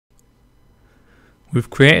We've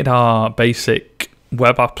created our basic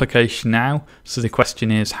web application now. So the question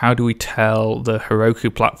is, how do we tell the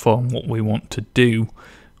Heroku platform what we want to do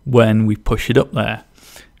when we push it up there?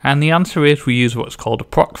 And the answer is we use what's called a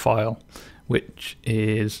Procfile, which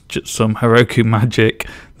is just some Heroku magic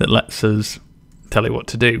that lets us tell it what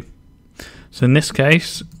to do. So in this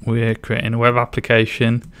case, we're creating a web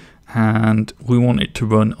application and we want it to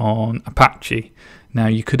run on Apache. Now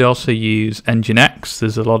you could also use Nginx.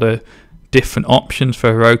 There's a lot of different options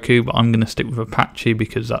for Heroku, but I'm going to stick with Apache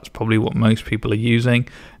because that's probably what most people are using.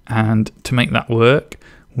 And to make that work,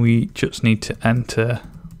 we just need to enter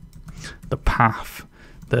the path,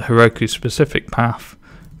 the Heroku specific path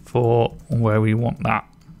for where we want that.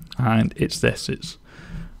 And it's this, it's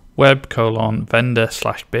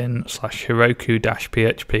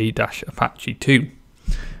web:/bin/Heroku-php-Apache2.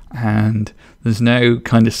 And there's no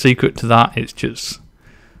kind of secret to that, it's just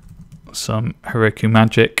some Heroku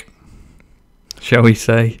magic, shall we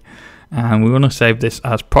say. And we want to save this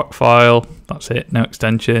as Procfile. That's it, no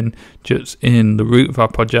extension, just in the root of our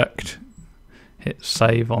project. Hit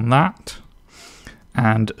save on that.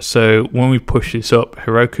 And so when we push this up,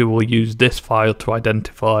 Heroku will use this file to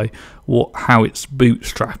identify how it's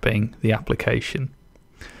bootstrapping the application.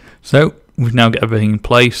 So we've now got everything in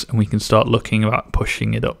place and we can start looking about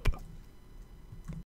pushing it up.